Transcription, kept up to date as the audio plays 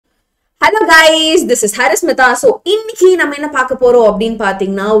Hello guys, this is Harasmitha. So, இன்னைக்கு நம்ம என்ன பார்க்க போறோம் அப்படினு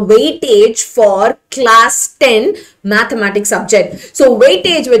பாத்தீங்கன்னா weightage for class 10 mathematics subject. So,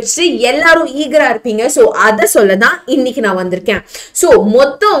 weightage வச்சு எல்லாரும் ஈகரா இருப்பீங்க. So, அத சொல்ல தான் இன்னைக்கு நான் வந்திருக்கேன். So,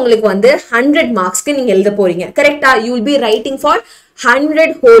 மொத்தம் உங்களுக்கு வந்து 100 marksக்கு நீங்க எழுத போறீங்க. கரெக்ட்டா? You will be writing for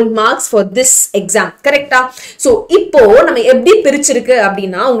 100 whole marks for this exam. Correct? So, இப்போ நம்ம எப்படி பிரிச்சிருக்கு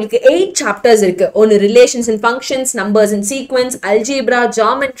அப்படினா உங்களுக்கு 8 chapters இருக்கு. ஒன்னு relations and functions, numbers and sequence, algebra,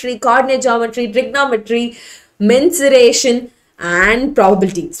 geometry, coordinate geometry, trigonometry, mensuration and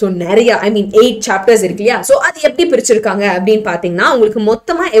probability. So, நிறைய 8 chapters இருக்கு இல்லையா? So, அது எப்படி பிரிச்சிருக்காங்க அப்படினு பாத்தீங்கன்னா உங்களுக்கு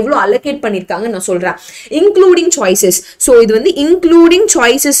மொத்தமா எவ்வளவு allocate பண்ணிருக்காங்க நான் சொல்றேன். Including choices. So, இது வந்து including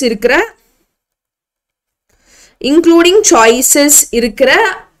choices இருக்கிற இருக்கிற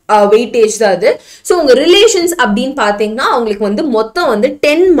weightage தான் அது. So உங்க ரிலேஷன்ஸ் அப்படினு பாத்தீங்கன்னா உங்களுக்கு வந்து மொத்தம் வந்து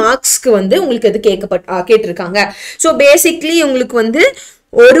 10 மார்க்ஸ்க்கு வந்து உங்களுக்கு அது கேட்டிருக்காங்க. So basically உங்களுக்கு வந்து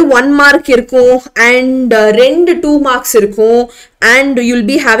ஒரு 1 மார்க் இருக்கும் and ரெண்டு 2 மார்க்ஸ் இருக்கும் and you will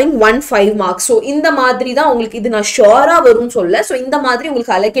be having 1 5 marks. So இந்த மாதிரி தான் உங்களுக்கு இது நான் ஷூரா வரும்னு சொல்ல. So இந்த மாதிரி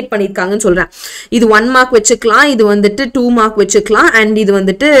உங்களுக்கு allocate பண்ணிருக்காங்கன்னு சொல்றேன். இது 1 மார்க் வெச்சுக்கலாம், இது வந்துட்டு 2 மார்க் வெச்சுக்கலாம் and இது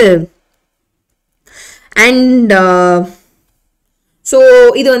வந்துட்டு and so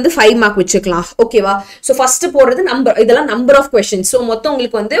இது வந்து 5 mark வெச்சுக்கலாம். ஓகேவா? So first போறது நம்பர், இதெல்லாம் number of questions. So மொத்தம்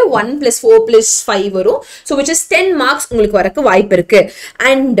உங்களுக்கு வந்து 1 + 4 + 5 வரும். So which is 10 marks உங்களுக்கு வரக்கு வாய்ப்பு இருக்கு.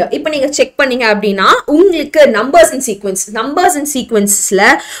 And இப்போ நீங்க செக் பண்ணீங்க அப்படினா உங்களுக்கு numbers and sequenceஸ்ல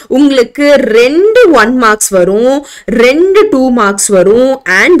உங்களுக்கு 2 1 marks வரும், 2 2 marks வரும்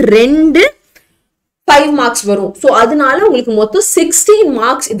and 2 5 marks வரும். So அதனால உங்களுக்கு மொத்தம் 16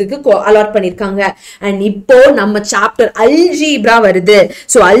 marks இதுக்கு allot பண்ணிருக்காங்க. And இப்போ நம்ம chapter algebra வருது.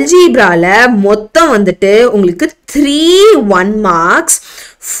 So algebraல மொத்தம் வந்துட்டு உங்களுக்கு 3 1 marks,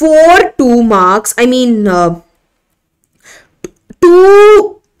 4 2 marks,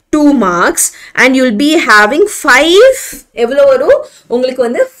 2 marks and you'll be having 5 எவ்வளவு வரும் உங்களுக்கு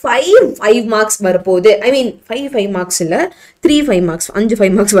வந்து 5 marks வரப்போகுது. 5 marks இல்ல, 3 5 marks,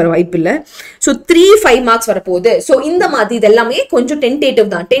 5 marks வர வாய்ப்பு இல்ல. So 3 5 marks வரப்போகுது. So இந்த மாதிரி இதெல்லாமே கொஞ்சம் டென்டேட்டிவ்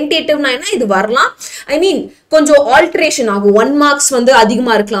தான். டென்டேட்டிவ்னா என்ன, இது வரலாம், கொஞ்சம் ஆல்டரேஷன் ஆகும். 1 marks வந்து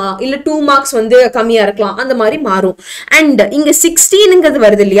அதிகமா இருக்கலாம், இல்ல 2 marks வந்து கம்மியா இருக்கலாம், அந்த மாதிரி மாறும். அண்ட் இங்க 16ங்கிறது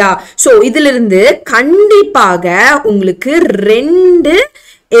வருது இல்லையா? So இதுல இருந்து கண்டிப்பாக உங்களுக்கு 2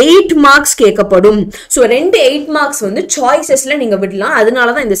 8 marks கேட்கப்படும். So 2 8 marks வந்து சாய்ஸஸ்ல நீங்க விடலாம். அதனால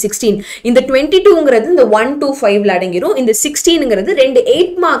தான் இந்த 16. இந்த 22ங்கிறது இந்த 1 to 5ல அடங்கிரும். இந்த 16ங்கிறது 2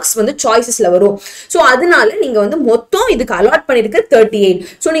 8 marks வந்து சாய்ஸஸ்ல வரும். So அதனால நீங்க வந்து மொத்தம் இதுக்கு அலாட் பண்ணிருக்க 38.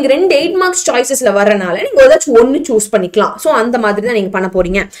 So நீங்க 2 8 marks சாய்ஸஸ்ல வரனால நீங்க ஏதாச்சும் ஒன்னு சூஸ் பண்ணிக்கலாம். So அந்த மாதிரி தான் நீங்க பண்ண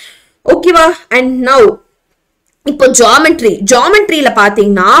போறீங்க. ஓகேவா? And now இப்போ ஜியோமெட்ரியில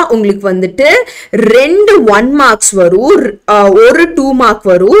பாத்தீங்கன்னா உங்களுக்கு வந்துட்டு 2 1 மார்க்ஸ் வரும், ஒரு 2 மார்க்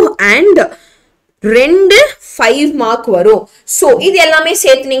வரும் and 2 5 மார்க் வரும். சோ இது எல்லாமே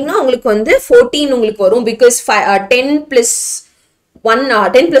சேர்த்துனீங்கன்னா உங்களுக்கு வந்து 14 உங்களுக்கு வரும். பிகாஸ் 10 + 1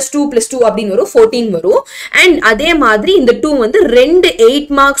 10 + 2 + 2 அப்படின்னு வரும், 14 வரும். அண்ட் அதே மாதிரி இந்த 2 வந்து 2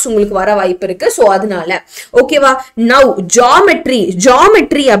 8 மார்க்ஸ் உங்களுக்கு வர வாய்ப்பு இருக்கு. சோ அதனால ஓகேவா? நவ்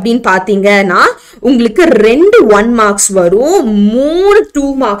ஜியோமெட்ரி அப்படின்னு பாத்தீங்கன்னா உங்களுக்கு 2 1 மார்க்ஸ் வரும், 3 2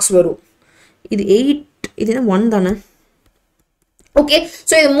 மார்க்ஸ் வரும். இது 8, இது 1 தானே? ஓகே.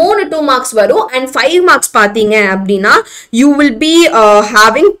 சோ இது 3 2 மார்க்ஸ் வரும் and 5 மார்க்ஸ் பாத்தீங்க அப்படினா you will be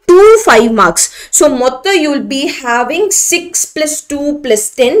having 2 5 marks. So மொத்தம் you will be having 6 + 2 +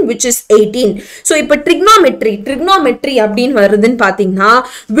 10 which is 18. So இப்போ trigonometry அப்படின்னு வருதுன்னு பாத்தீங்கன்னா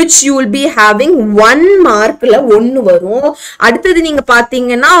which you will be having 1 markல 1 வரும். அடுத்து நீங்க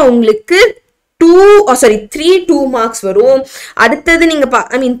பாத்தீங்கன்னா உங்களுக்கு 3 2 marks வரும். அடுத்து நீங்க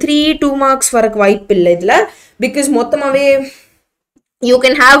 3 2 marks வரக்கு வாய்ப்பு இல்லை இதுல. because மொத்தமாவே you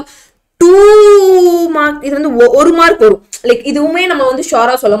can have 2 mark, இது வந்து 1 mark வரும். லைக் இதுவுமே நம்ம வந்து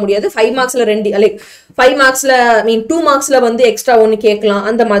ஷூரா சொல்ல முடியாது. 5 மார்க்ஸ்ல 2, லைக் 5 மார்க்ஸ்ல 2 மார்க்ஸ்ல வந்து எக்ஸ்ட்ரா 1 கேட்கலாம்,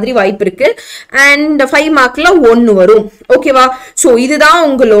 அந்த மாதிரி வாய்ப்பு இருக்கு. அண்ட் 5 மார்க்ல 1 வரும். ஓகேவா? சோ இதுதான்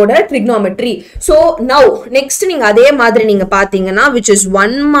உங்களோட trigonometry. So now next நீங்க அதே மாதிரி நீங்க பாத்தீங்கன்னா which is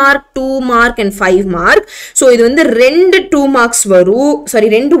 1 mark 2 mark and 5 mark. So இது வந்து 2 2 marks வரும்,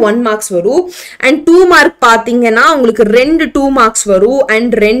 2 1 marks வரும். and 2 mark பாத்தீங்கன்னா உங்களுக்கு 2 2 marks வரும்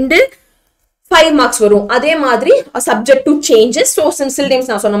and 2 5 marks வரும். அதே மாதிரி subject to changes. So சில டைம்ஸ்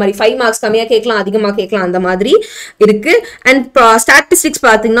நான் சொன்ன மாதிரி 5 marks கம்மியா கேட்கலாம், அதிகமா கேட்கலாம், அந்த மாதிரி இருக்கு. அண்ட் ஸ்டாட்டிஸ்டிக்ஸ்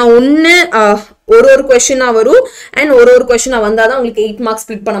பாத்தீங்கன்னா ஒரு கொஸ்டினா வரும் அண்ட் ஒரு கொஸ்டினா வந்தாதான் உங்களுக்கு 8 மார்க்ஸ்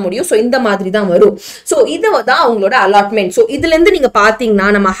ஸ்பிளிட் பண்ண முடியும். ஸோ இந்த மாதிரி தான் வரும். ஸோ இதுதான் அவங்களோட அலாட்மெண்ட். ஸோ இதுல இருந்து நீங்க பாத்தீங்கன்னா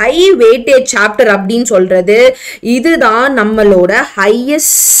நம்ம ஹை வெயிட்டேஜ் சாப்டர் அப்படின்னு சொல்றது இதுதான் நம்மளோட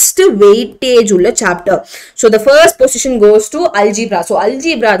ஹையஸ்ட் வெயிட்டேஜ் உள்ள chapter. So the first position goes to algebra. So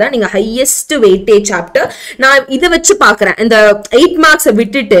algebra தான் நீங்க ஹையஸ்ட் வெயிட்டேஜ் சாப்டர். நான் இதை வச்சு பாக்குறேன், இந்த 8 மார்க்ஸை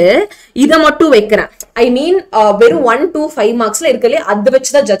விட்டுட்டு இதை மட்டும் வைக்கிறேன். ஐ மீன் வெறும் 1 to 5 மார்க்ஸ்ல இருக்கலே அதை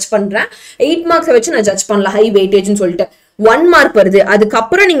வச்சுதான் ஜட்ஜ் பண்றேன். 8 மார்க்ஸை வச்சு நான் ஜட்ஜ் பண்ணல ஹை வெயிட்டேஜ்னு சொல்லிட்டு. 1 மார்க் வருது.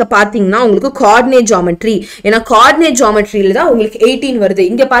 அதுக்கப்புறம் நீங்க பாத்தீங்கன்னா உங்களுக்கு கோஆர்டினேட் ஜியோமெட்ரி, ஏன்னா கோஆர்டினேட் ஜியோமெட்ரியில தான் உங்களுக்கு 18 வருது.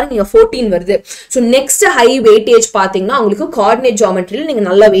 இங்க பாருங்க நீங்க 14 வருது. ஸோ நெக்ஸ்ட் ஹை வெயிட்டேஜ் பாத்தீங்கன்னா உங்களுக்கு கோஆர்டினேட் ஜியோமெட்ரியில நீங்க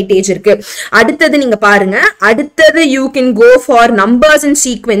நல்ல வெயிட்டேஜ் இருக்கு. அடுத்தது நீங்க பாருங்க, அடுத்தது you can go for numbers and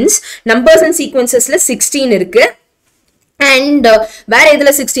sequence. Numbers and சீக்வென்சஸ்ல 16 இருக்கு. அண்ட் வேற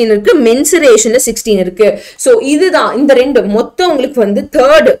இதுல 16 இருக்கு, மென்சுரேஷன்ல 16 இருக்கு. ஸோ இதுதான் இந்த ரெண்டு மொத்தம் உங்களுக்கு வந்து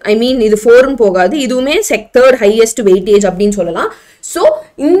தேர்ட், ஐ மீன் இது 4ன்னு போகாது, இதுவுமே தேர்ட் ஹையஸ்ட் வெயிட்டேஜ் அப்படின்னு சொல்லலாம். ஸோ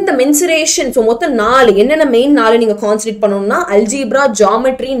இந்த மென்சுரேஷன், ஸோ மொத்தம் 4 என்னென்ன மெயின் 4 நீங்க கான்சன்ட்ரேட் பண்ணணும்னா algebra,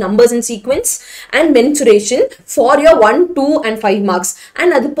 geometry, numbers and sequence and mensuration for your 1, 2 and 5 marks.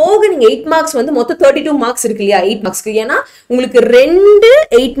 And அது போக நீங்க 8 மார்க்ஸ் வந்து மொத்தம் 32 மார்க்ஸ் இருக்கு இல்லையா 8 மார்க்ஸ்க்கு. ஏன்னா உங்களுக்கு 2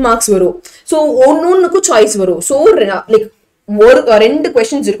 8 மார்க்ஸ் வரும். ஸோ ஒன்னுக்கும் சாய்ஸ் வரும். ஸோ லைக் ரெண்டு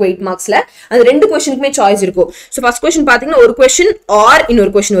கொஸ்டின்ஸ் இருக்கும் 8 மார்க்ஸ்ல. அந்த ரெண்டு கொஸ்டினுக்குமே சாய்ஸ் இருக்கும். ஸோ ஃபர்ஸ்ட் கொஸ்டின் பாத்தீங்கன்னா ஒரு கொஸ்டின் ஆர்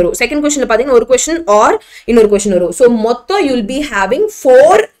இன்னொரு கொஸ்டின் வரும். செகண்ட் கொஸ்டின்ல பாத்தீங்கன்னா ஒரு கொஸ்டின் ஆர் இன்னொரு கொஸ்டின் வரும். ஸோ மொத்தம் you will be having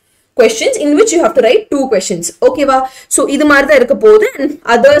 4 questions in which you have to write 2 questions. ஓகேவா? ஸோ இது மாதிரி தான் இருக்க போகுது.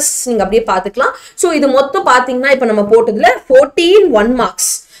 அதர்ஸ் நீங்க அப்படியே பாத்துக்கலாம். ஸோ இது மொத்தம் பாத்தீங்கன்னா இப்ப நம்ம போட்டதுல 14 1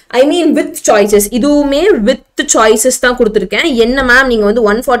 marks, I mean with choices. இதுவுமே வித் சாய்ஸஸ் தான் கொடுத்துருக்கேன். என்ன மேம் நீங்க வந்து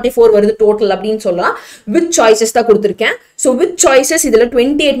 144 வருது டோட்டல் அப்படின்னு சொல்லலாம். வித் சாய்ஸஸ் தான் கொடுத்துருக்கேன். ஸோ வித் சாய்ஸஸ் இதுல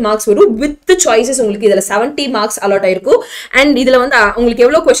 28 மார்க்ஸ் வரும். வித் சாய்ஸஸ் உங்களுக்கு இதுல 70 மார்க்ஸ் அலாட் ஆயிருக்கும். அண்ட் இதுல வந்து உங்களுக்கு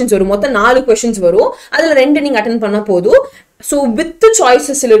எவ்வளவு கொஸ்டின்ஸ் வரும்? மொத்தம் 4 கொஸ்டின்ஸ் வரும். அதுல 2 நீங்க அட்டென்ட் பண்ணா போதும். ஸோ வித்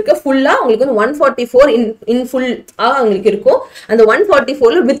சாய்ஸஸ்ல இருக்க ஃபுல்லா உங்களுக்கு வந்து 144 இன் ஃபுல் உங்களுக்கு இருக்கும். அந்த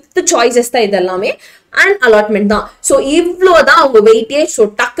 144ல வித் சாய்ஸஸ் தான் இது எல்லாமே. அண்ட் அலாட்மெண்ட் தான். ஸோ இவ்வளோதான் உங்க வெயிட்டேஜ். ஸோ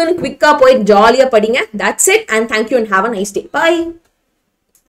டக்குன்னு குவிக்கா போய் ஜாலியா படிங்க. That's it. And thank you and have a nice day. By.